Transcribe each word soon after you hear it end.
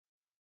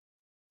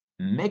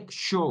Make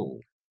sure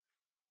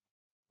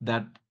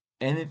that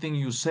anything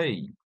you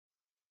say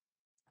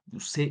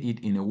it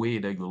in a way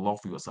that you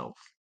love yourself.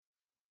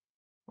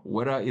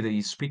 Whether it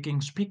is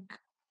speaking, speak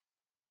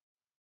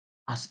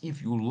as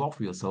if you love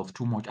yourself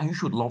too much, and you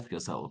should love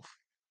yourself.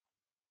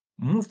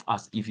 Move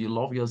as if you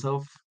love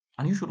yourself,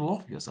 and you should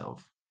love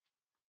yourself.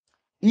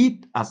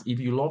 Eat as if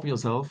you love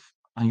yourself,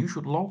 and you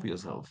should love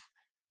yourself.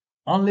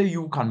 Only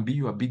you can be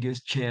your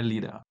biggest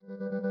cheerleader.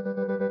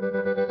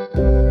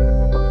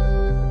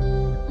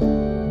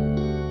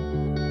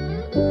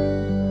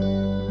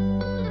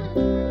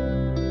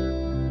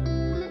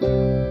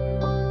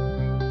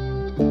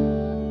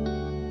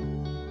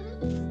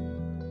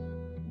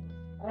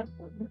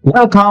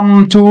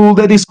 Welcome to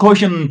the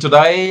discussion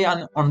today,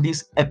 and on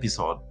this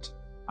episode,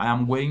 I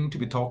am going to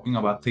be talking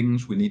about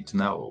things we need to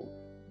know.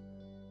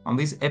 On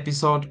this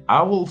episode,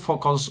 I will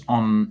focus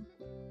on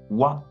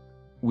what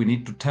we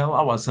need to tell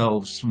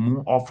ourselves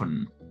more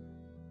often,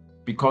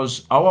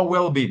 because our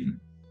well-being,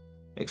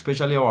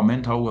 especially our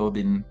mental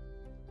well-being,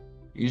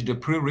 is the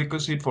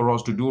prerequisite for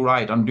us to do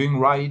right, and doing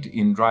right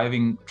in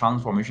driving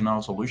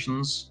transformational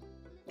solutions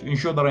to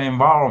ensure that our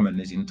environment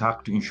is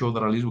intact, to ensure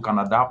that at least we can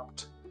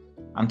adapt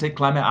and take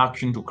climate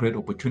action to create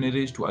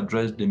opportunities to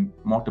address the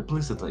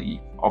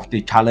multiplicity of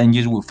the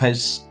challenges we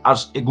face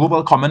as a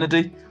global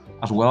community,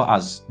 as well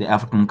as the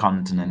African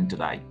continent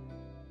today.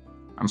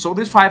 And so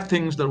these 5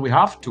 things that we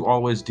have to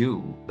always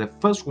do, the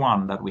first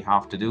one that we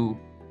have to do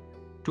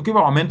to keep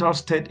our mental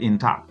state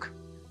intact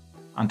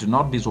and to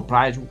not be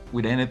surprised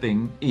with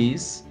anything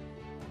is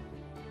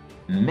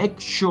make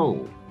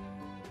sure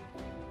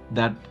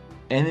that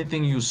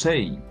anything you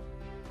say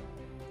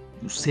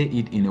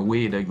it in a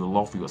way that you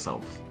love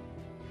yourself.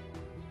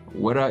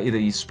 Whether it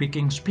is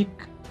speaking, speak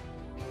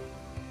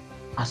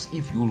as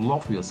if you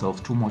love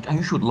yourself too much, and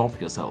you should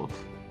love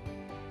yourself.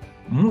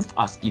 Move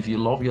as if you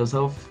love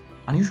yourself,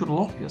 and you should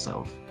love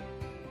yourself.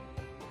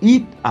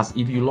 Eat as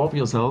if you love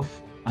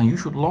yourself, and you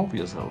should love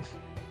yourself.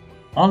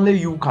 Only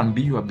you can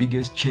be your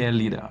biggest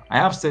cheerleader. I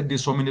have said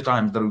this so many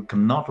times that you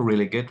cannot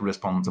relegate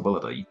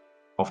responsibility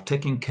of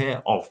taking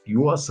care of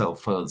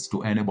yourself first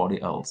to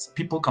anybody else.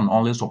 People can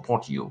only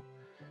support you.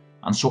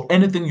 And so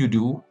anything you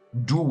do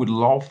with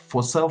love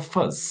for self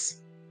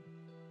first.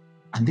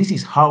 And this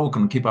is how we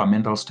can keep our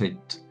mental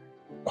state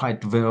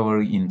quite very,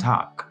 very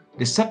intact.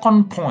 The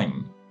second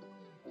point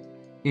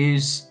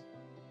is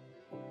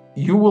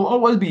you will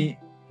always be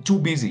too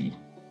busy,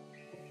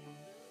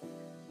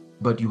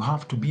 but you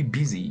have to be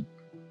busy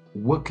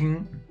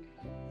working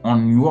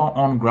on your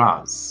own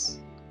grass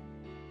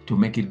to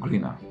make it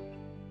greener.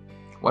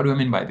 What do I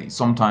mean by this?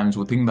 Sometimes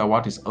we think that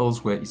what is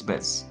elsewhere is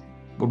best,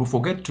 but we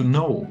forget to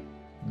know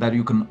that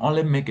you can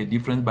only make a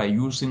difference by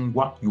using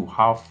what you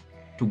have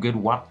to get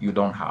what you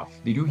don't have.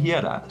 Did you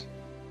hear that?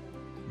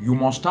 You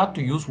must start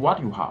to use what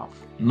you have,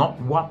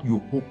 not what you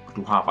hope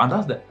to have. And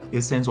that's the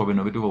essence of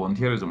innovative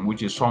volunteerism,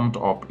 which is summed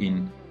up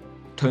in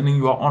turning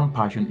your own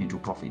passion into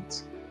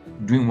profits,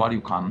 doing what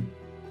you can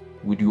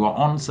with your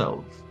own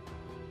self,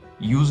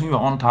 using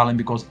your own talent,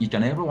 because each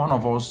and every one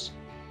of us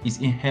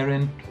is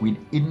inherent with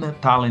inner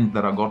talent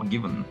that are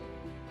God-given.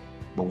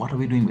 But what are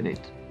we doing with it?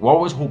 We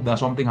always hope that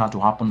something has to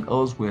happen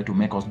elsewhere to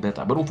make us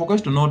better, but we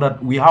forget to know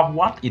that we have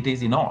what it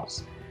is in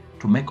us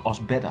to make us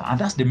better, and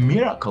that's the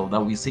miracle that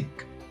we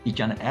seek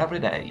each and every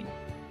day.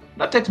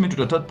 That takes me to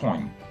the third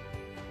point.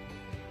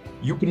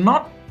 You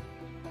cannot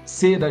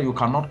say that you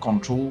cannot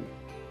control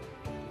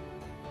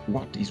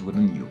what is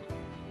within you.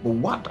 But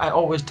what I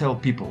always tell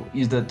people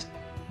is that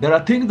there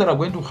are things that are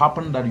going to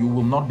happen that you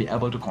will not be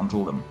able to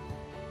control them.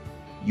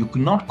 You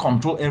cannot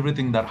control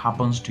everything that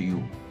happens to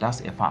you. That's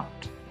a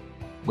fact.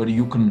 But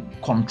you can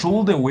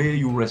control the way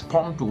you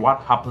respond to what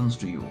happens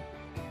to you.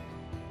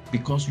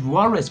 Because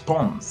your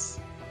response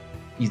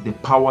is the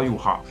power you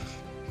have.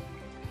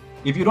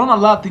 If you don't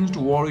allow things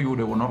to worry you,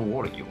 they will not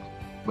worry you.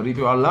 But if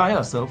you allow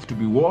yourself to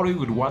be worried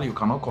with what you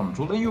cannot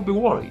control, then you'll be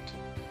worried.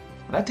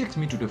 That takes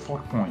me to the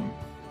fourth point.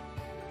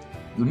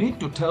 You need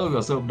to tell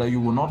yourself that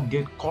you will not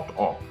get caught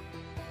up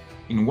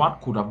in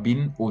what could have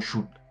been or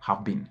should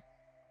have been.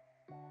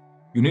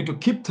 You need to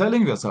keep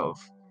telling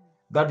yourself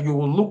that you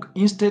will look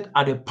instead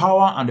at the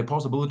power and the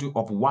possibility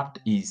of what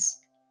is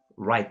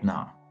right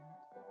now.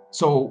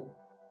 So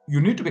you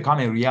need to become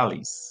a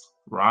realist,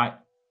 right?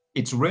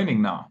 It's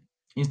raining now.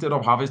 Instead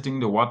of harvesting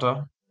the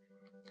water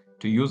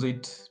to use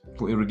it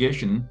for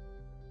irrigation,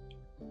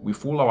 we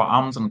fool our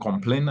arms and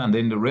complain, and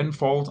then the rain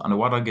falls and the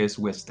water gets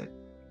wasted.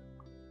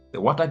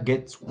 The water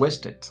gets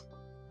wasted.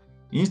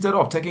 Instead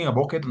of taking a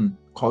bucket and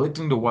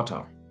collecting the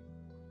water,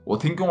 or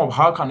thinking of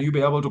how can you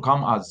be able to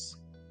come as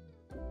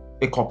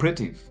a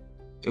cooperative,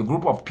 a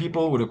group of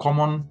people with a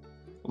common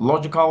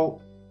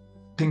logical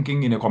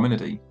thinking in a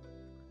community,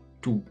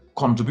 to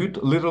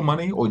contribute little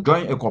money or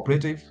join a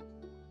cooperative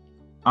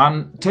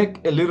and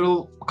take a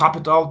little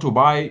capital to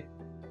buy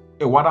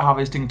a water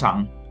harvesting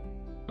tank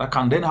that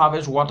can then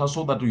harvest water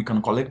so that we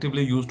can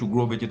collectively use to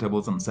grow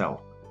vegetables and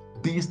sell.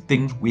 These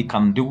things we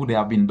can do. They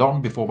have been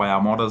done before by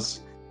our mothers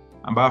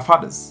and by our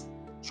fathers,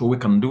 so we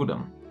can do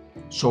them.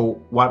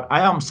 So what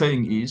I am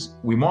saying is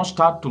we must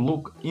start to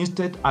look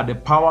instead at the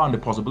power and the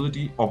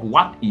possibility of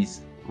what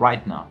is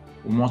right now.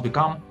 We must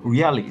become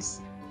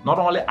realists, not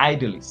only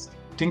idealists,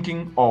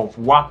 thinking of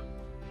what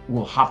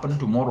will happen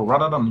tomorrow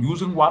rather than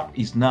using what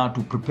is now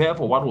to prepare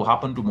for what will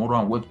happen tomorrow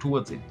and work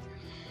towards it.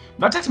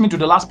 That takes me to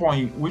the last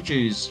point, which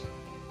is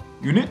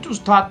you need to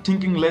start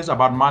thinking less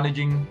about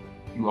managing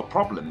your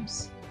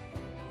problems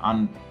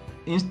and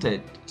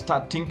instead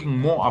start thinking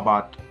more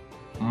about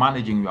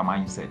managing your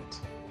mindset.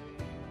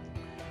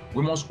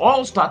 We must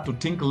all start to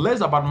think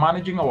less about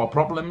managing our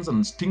problems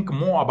and think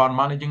more about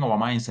managing our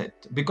mindset,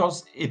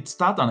 because it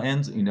starts and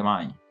ends in the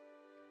mind.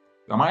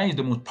 Your mind is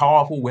the most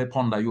powerful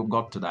weapon that you've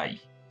got today.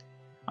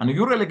 And if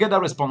you really get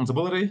that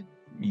responsibility,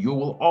 you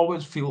will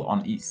always feel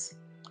unease.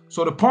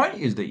 So the point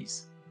is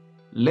this: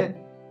 let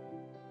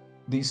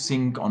this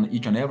sink on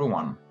each and every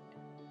one.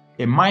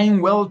 A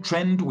mind well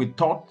trained with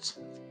thoughts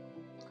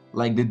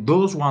like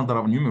those ones that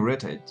I've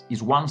enumerated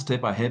is one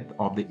step ahead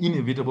of the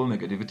inevitable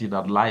negativity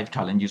that life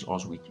challenges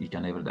us with each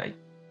and every day.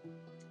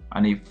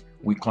 And if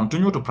we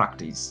continue to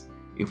practice,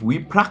 if we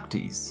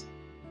practice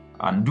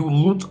and do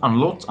lots and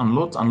lots and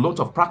lots and lots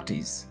of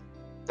practice,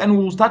 then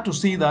we'll start to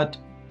see that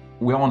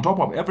we're on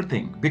top of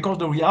everything. Because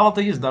the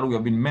reality is that we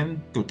have been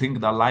meant to think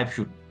that life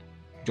should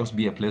just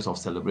be a place of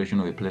celebration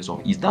or a place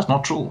of ease. That's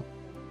not true.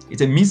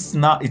 It's a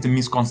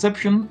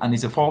misconception and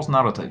it's a false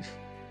narrative.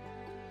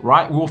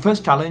 Right? We will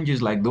face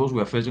challenges like those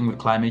we are facing with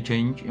climate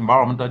change,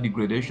 environmental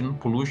degradation,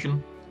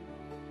 pollution.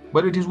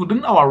 But it is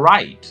within our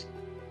right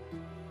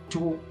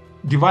to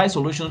devise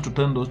solutions to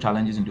turn those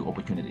challenges into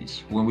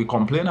opportunities. When we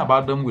complain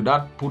about them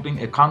without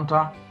putting a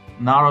counter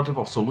narrative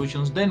of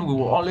solutions, then we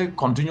will only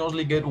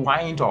continuously get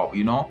wind up,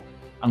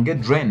 and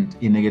get drained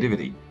in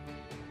negativity.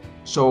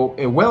 So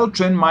a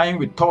well-trained mind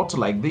with thoughts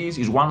like this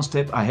is one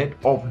step ahead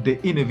of the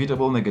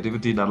inevitable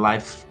negativity that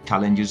life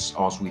challenges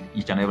us with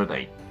each and every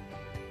day.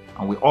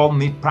 And we all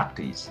need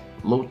practice,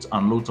 loads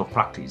and loads of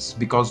practice,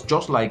 because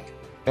just like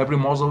every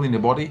muscle in the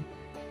body,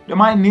 the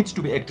mind needs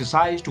to be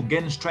exercised to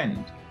gain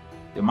strength.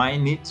 The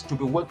mind needs to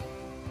be worked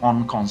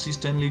on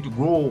consistently to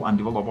grow and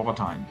develop over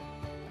time.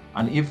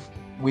 And if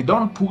we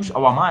don't push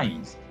our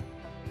minds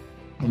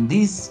in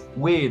this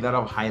way that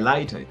I've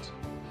highlighted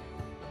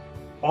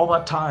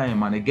over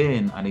time and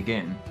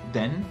again,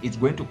 then it's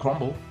going to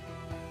crumble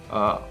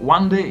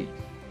one day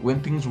when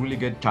things really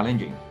get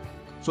challenging.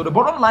 So the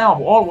bottom line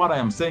of all what I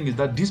am saying is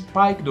that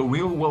despite the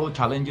real world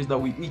challenges that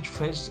we each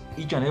face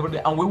each and every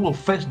day, and we will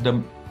face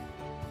them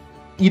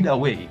either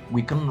way,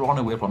 we can't run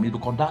away from it,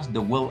 because that's the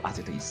world as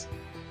it is.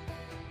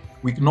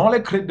 We can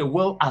only create the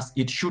world as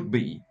it should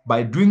be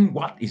by doing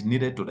what is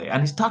needed today.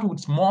 And it starts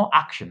with small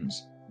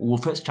actions. We will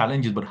face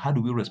challenges, but how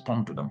do we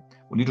respond to them?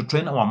 We need to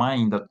train our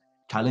mind that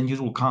challenges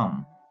will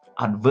come,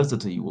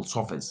 adversity will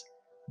surface,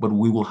 but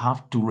we will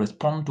have to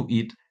respond to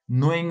it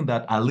knowing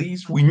that at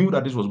least we knew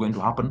that this was going to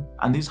happen,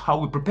 and this is how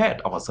we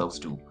prepared ourselves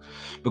to.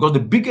 Because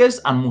the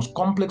biggest and most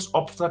complex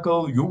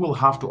obstacle you will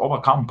have to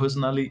overcome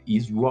personally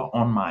is your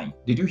own mind.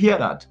 Did you hear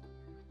that?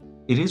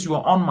 It is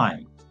your own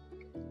mind.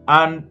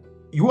 And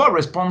you are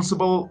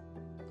responsible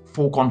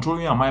for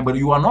controlling your mind, but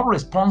you are not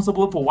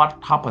responsible for what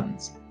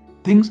happens.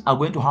 Things are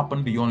going to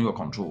happen beyond your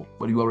control,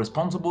 but you are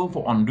responsible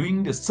for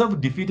undoing the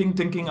self-defeating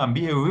thinking and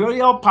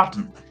behavioral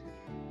pattern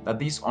that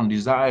these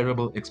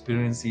undesirable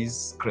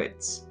experiences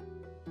creates.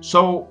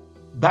 So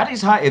that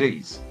is how it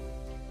is,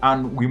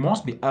 and we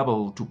must be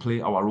able to play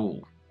our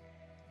role.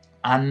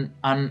 And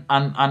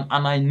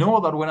I know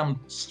that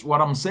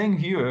what I'm saying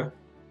here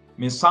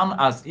may sound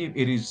as if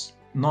it is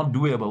not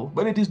doable,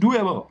 but it is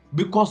doable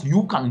because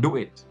you can do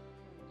it.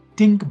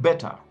 Think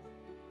better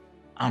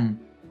and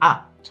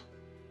act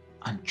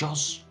and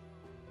just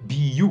be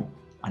you,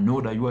 and know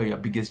that you are your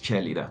biggest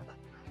cheerleader.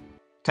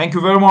 Thank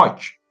you very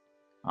much.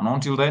 And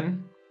until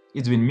then,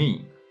 it's been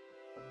me,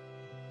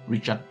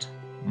 Richard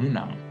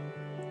Munam,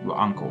 your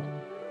uncle.